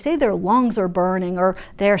 they say their lungs are burning or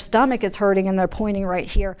their stomach is hurting and they're pointing right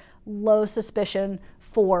here, low suspicion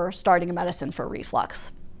for starting a medicine for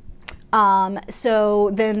reflux.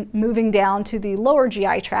 So then moving down to the lower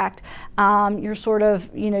GI tract, you're sort of,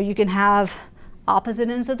 you can have opposite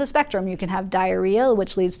ends of the spectrum. You can have diarrhea,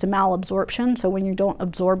 which leads to malabsorption, so when you don't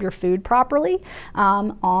absorb your food properly.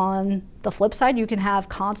 On the flip side, you can have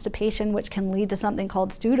constipation, which can lead to something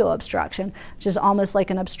called pseudo-obstruction, which is almost like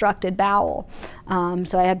an obstructed bowel.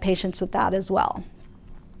 So I had patients with that as well.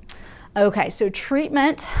 Okay, so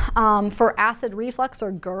treatment for acid reflux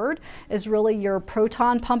or GERD is really your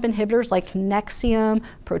proton pump inhibitors like Nexium,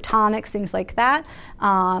 Protonix, things like that.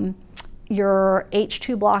 Your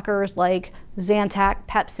H2 blockers like Zantac,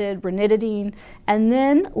 Pepcid, Ranitidine, and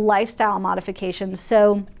then lifestyle modifications.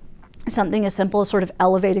 So something as simple as sort of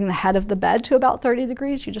elevating the head of the bed to about 30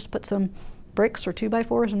 degrees. You just put some bricks or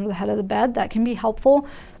 2x4s under the head of the bed. That can be helpful.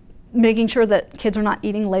 Making sure that kids are not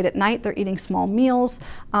eating late at night, they're eating small meals,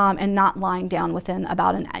 and not lying down within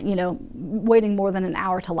about waiting more than an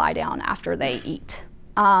hour to lie down after they eat.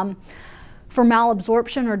 For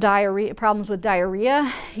malabsorption or diarrhea, problems with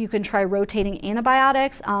diarrhea, you can try rotating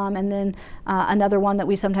antibiotics, and then another one that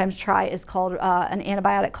we sometimes try is called an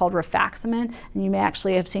antibiotic called rifaximin, and you may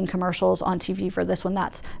actually have seen commercials on TV for this one.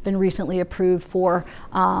 That's been recently approved for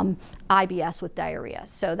IBS with diarrhea,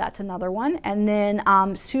 so that's another one. And then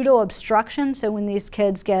pseudo-obstruction, so when these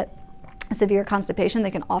kids get severe constipation,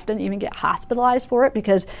 they can often even get hospitalized for it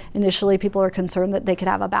because initially people are concerned that they could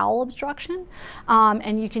have a bowel obstruction.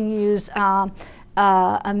 And you can use a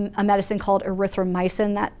medicine called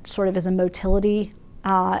erythromycin that sort of is a motility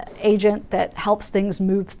agent that helps things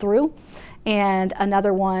move through. And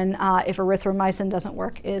another one, if erythromycin doesn't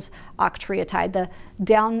work, is octreotide. The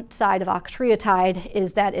downside of octreotide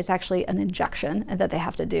is that it's actually an injection and that they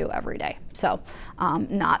have to do every day. So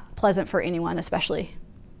not pleasant for anyone, especially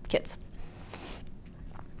kids.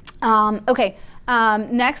 Okay,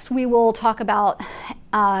 next we will talk about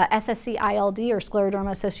SSC-ILD or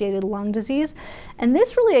scleroderma-associated lung disease. And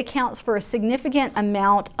this really accounts for a significant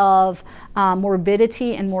amount of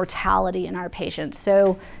morbidity and mortality in our patients.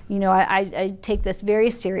 So, I take this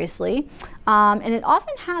very seriously. And it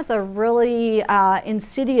often has a really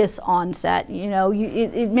insidious onset.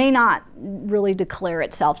 It may not really declare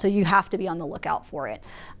itself, so you have to be on the lookout for it.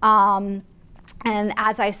 And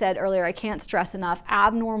as I said earlier, I can't stress enough,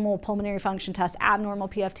 abnormal pulmonary function tests, abnormal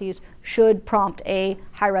PFTs should prompt a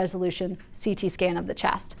high-resolution CT scan of the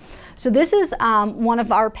chest. So this is one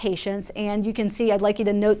of our patients, and you can see, I'd like you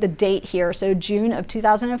to note the date here, so June of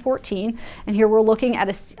 2014, and here we're looking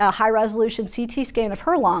at a high-resolution CT scan of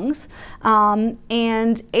her lungs,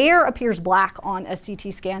 and air appears black on a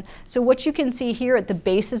CT scan. So what you can see here at the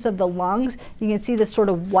bases of the lungs, you can see this sort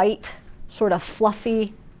of white, sort of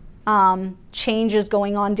fluffy changes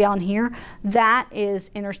going on down here. That is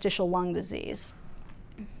interstitial lung disease.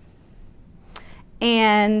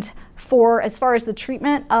 And as far as the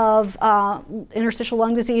treatment of interstitial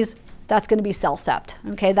lung disease, that's going to be CellCept.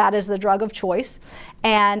 Okay, that is the drug of choice.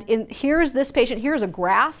 And here's this patient. Here's a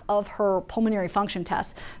graph of her pulmonary function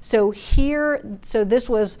test. So this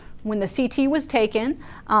was when the CT was taken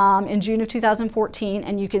in June of 2014,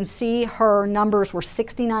 and you can see her numbers were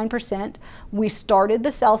 69%. We started the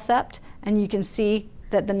CellCept, and you can see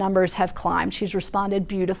that the numbers have climbed. She's responded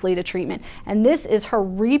beautifully to treatment. And this is her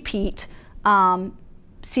repeat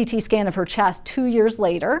CT scan of her chest 2 years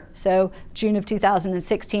later, so June of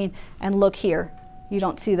 2016, and look here, you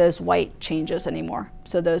don't see those white changes anymore.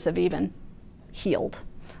 So those have even healed.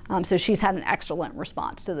 So she's had an excellent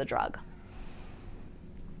response to the drug.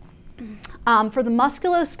 For the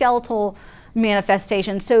musculoskeletal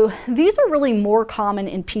manifestation, so these are really more common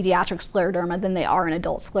in pediatric scleroderma than they are in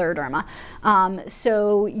adult scleroderma.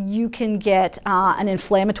 So you can get an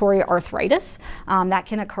inflammatory arthritis that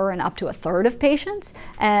can occur in up to 1/3 of patients,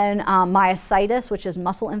 and myositis, which is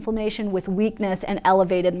muscle inflammation with weakness and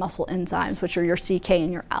elevated muscle enzymes, which are your CK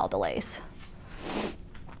and your aldolase.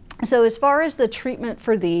 So as far as the treatment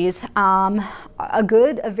for these, a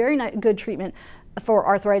very good treatment for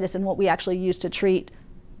arthritis, and what we actually use to treat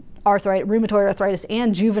rheumatoid arthritis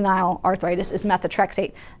and juvenile arthritis, is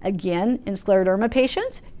methotrexate. Again, in scleroderma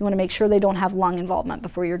patients, you want to make sure they don't have lung involvement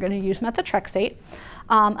before you're going to use methotrexate.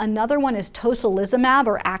 Another one is tocilizumab,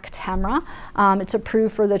 or Actemra. It's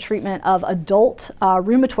approved for the treatment of adult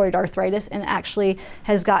rheumatoid arthritis, and actually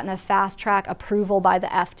has gotten a fast track approval by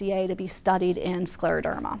the FDA to be studied in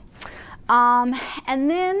scleroderma. And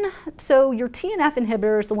then, so your TNF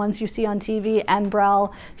inhibitors, the ones you see on TV,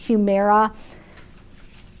 Enbrel, Humira,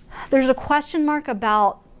 there's a question mark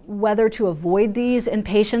about whether to avoid these in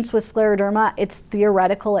patients with scleroderma. It's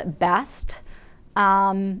theoretical at best.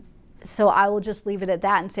 So I will just leave it at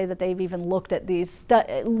that and say that they've even looked at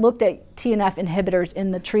looked at TNF inhibitors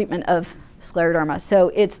in the treatment of scleroderma.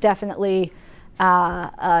 So it's definitely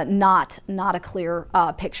not a clear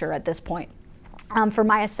picture at this point. For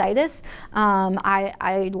myositis,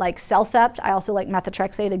 I like CellCept. I also like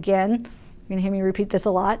methotrexate. Again, you're going to hear me repeat this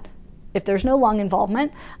a lot. If there's no lung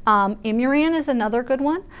involvement, Imuran is another good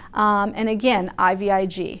one. And again,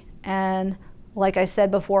 IVIG. And like I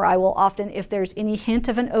said before, I will often, if there's any hint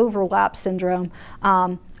of an overlap syndrome,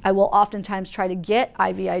 I will oftentimes try to get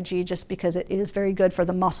IVIG just because it is very good for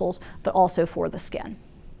the muscles, but also for the skin.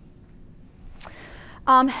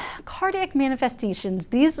 Cardiac manifestations,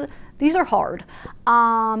 these are hard.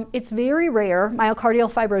 It's very rare.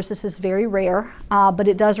 Myocardial fibrosis is very rare, but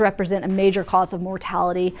it does represent a major cause of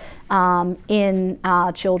mortality in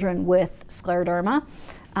children with scleroderma.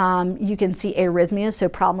 You can see arrhythmias, so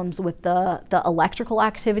problems with the electrical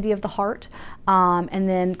activity of the heart, and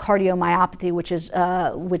then cardiomyopathy, which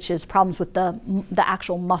is problems with the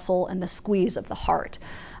actual muscle and the squeeze of the heart.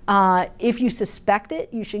 If you suspect it,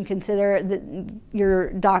 you should consider that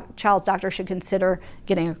your child's doctor should consider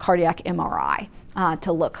getting a cardiac MRI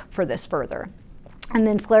to look for this further. And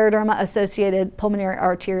then scleroderma-associated pulmonary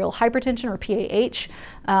arterial hypertension, or PAH.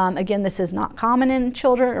 Again, this is not common in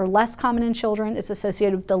children, or less common in children. It's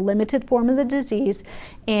associated with the limited form of the disease,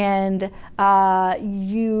 and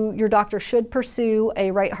your doctor should pursue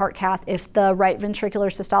a right heart cath if the right ventricular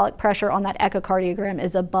systolic pressure on that echocardiogram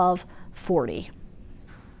is above 40.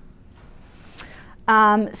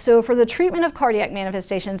 So for the treatment of cardiac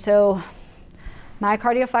manifestations, so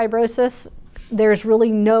myocardial fibrosis, there's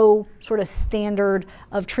really no sort of standard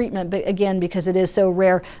of treatment, but again, because it is so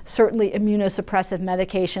rare, certainly immunosuppressive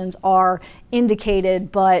medications are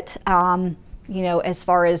indicated, but you know, as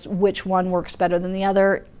far as which one works better than the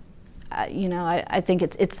other, you know, I think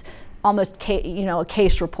it's almost a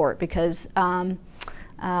case report, because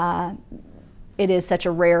it is such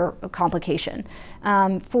a rare complication.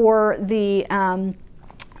 For the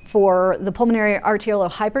pulmonary arterial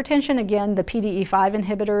hypertension, again, the PDE5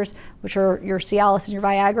 inhibitors, which are your Cialis and your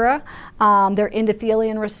Viagra, they're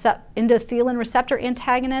endothelin receptor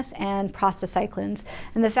antagonists and prostacyclins.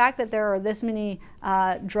 And the fact that there are this many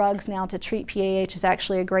drugs now to treat PAH is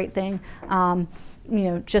actually a great thing. You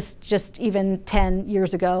know, just even 10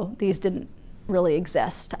 years ago, these didn't really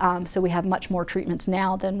exist. So we have much more treatments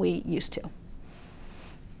now than we used to.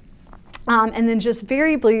 And then just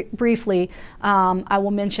very briefly, I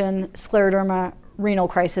will mention scleroderma renal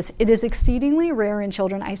crisis. It is exceedingly rare in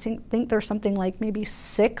children. I think there's something like maybe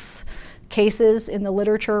 6 cases in the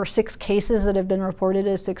literature, or 6 cases that have been reported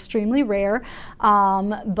as extremely rare,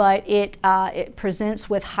 but it presents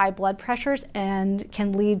with high blood pressures and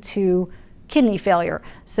can lead to kidney failure.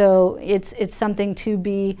 So it's something to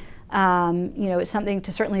be, it's something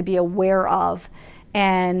to certainly be aware of,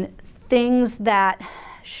 and things that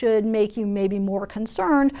should make you maybe more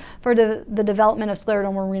concerned for the development of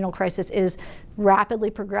scleroderma renal crisis is rapidly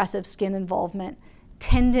progressive skin involvement,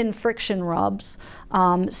 tendon friction rubs.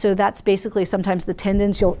 So that's basically sometimes the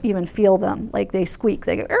tendons, you'll even feel them, like they squeak,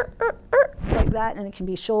 they go like that, and it can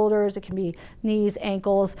be shoulders, it can be knees,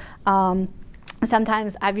 ankles.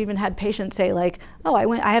 Sometimes I've even had patients say like, oh,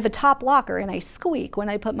 I have a top locker and I squeak when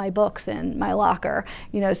I put my books in my locker.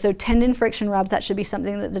 So tendon friction rubs, that should be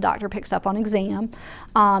something that the doctor picks up on exam.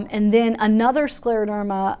 And then another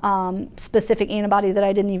scleroderma specific antibody that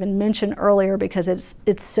I didn't even mention earlier because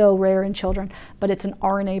it's so rare in children, but it's an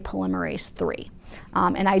RNA polymerase 3.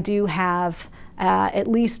 And I do have at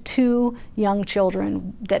least 2 young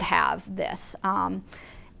children that have this.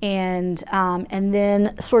 And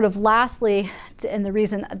then sort of lastly, and the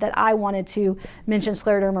reason that I wanted to mention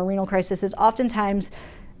scleroderma renal crisis is oftentimes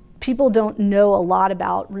people don't know a lot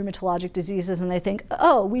about rheumatologic diseases, and they think,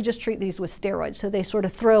 oh, we just treat these with steroids. So they sort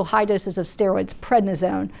of throw high doses of steroids,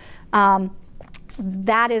 prednisone.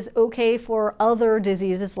 That is okay for other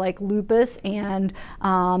diseases like lupus and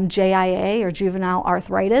JIA, or juvenile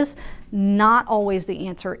arthritis. Not always the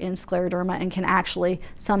answer in scleroderma, and can actually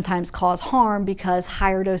sometimes cause harm because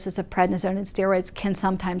higher doses of prednisone and steroids can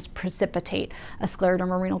sometimes precipitate a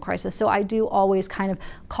scleroderma renal crisis. So I do always kind of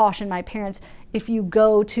caution my parents, if you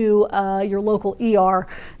go to your local ER,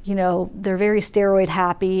 they're very steroid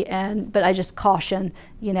happy, but I just caution,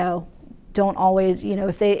 don't always,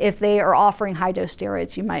 if they are offering high dose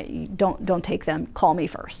steroids, don't take them, call me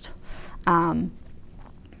first.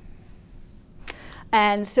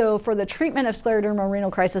 And so for the treatment of scleroderma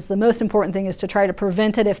renal crisis, the most important thing is to try to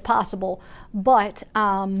prevent it if possible. But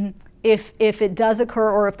if it does occur,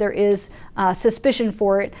 or if there is suspicion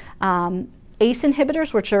for it, ACE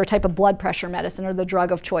inhibitors, which are a type of blood pressure medicine, are the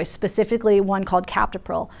drug of choice, specifically one called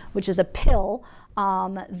captopril, which is a pill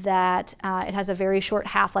that it has a very short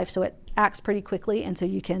half-life, so it acts pretty quickly, and so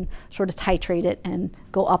you can sort of titrate it and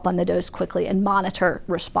go up on the dose quickly and monitor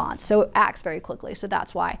response. So it acts very quickly, so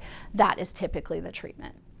that's why that is typically the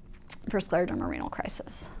treatment for scleroderma renal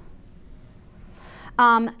crisis.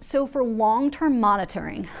 So for long-term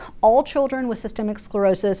monitoring, all children with systemic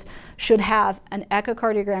sclerosis should have an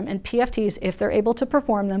echocardiogram and PFTs, if they're able to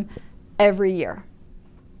perform them, every year,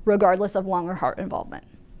 regardless of lung or heart involvement.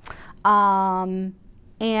 And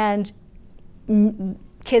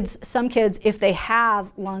some kids, if they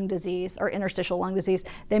have lung disease or interstitial lung disease,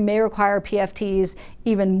 they may require PFTs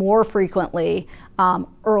even more frequently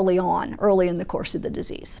early in the course of the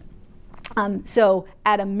disease. So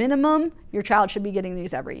at a minimum, your child should be getting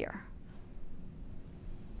these every year.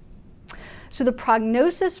 So the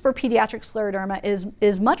prognosis for pediatric scleroderma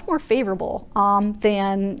is much more favorable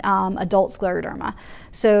than adult scleroderma.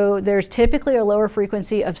 So there's typically a lower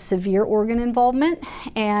frequency of severe organ involvement,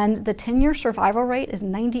 and the 10-year survival rate is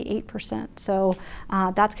 98%. So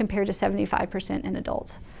that's compared to 75% in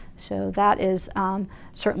adults. So that is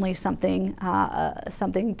certainly something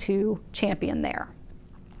to champion there.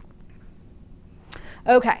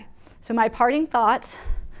 Okay, so my parting thoughts,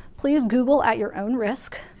 please Google at your own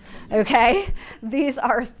risk. Okay, these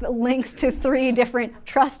are links to 3 different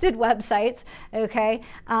trusted websites. Okay,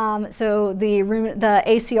 so the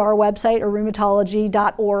M.S.C.R website, or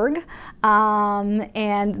rheumatology.org,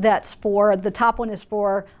 and that's for, the top one is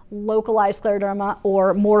for localized scleroderma,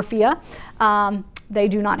 or morphea. They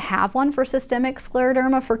do not have one for systemic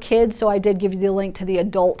scleroderma for kids, so I did give you the link to the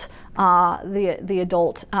adult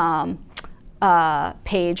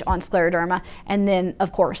page on scleroderma, and then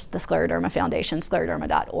of course the Scleroderma Foundation,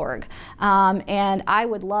 scleroderma.org. And I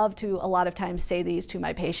would love to a lot of times say these to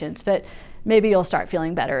my patients, but maybe you'll start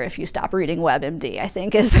feeling better if you stop reading WebMD, I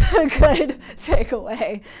think is a good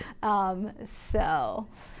takeaway.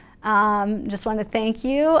 Just want to thank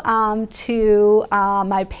you to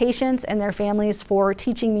my patients and their families for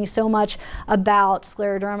teaching me so much about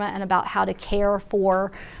scleroderma and about how to care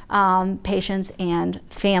for patients and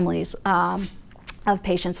families of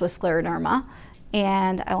patients with scleroderma.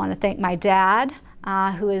 And I want to thank my dad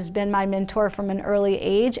who has been my mentor from an early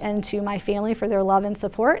age, and to my family for their love and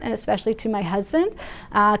support, and especially to my husband,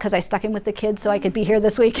 because I stuck him with the kids so I could be here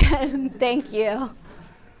this weekend. Thank you.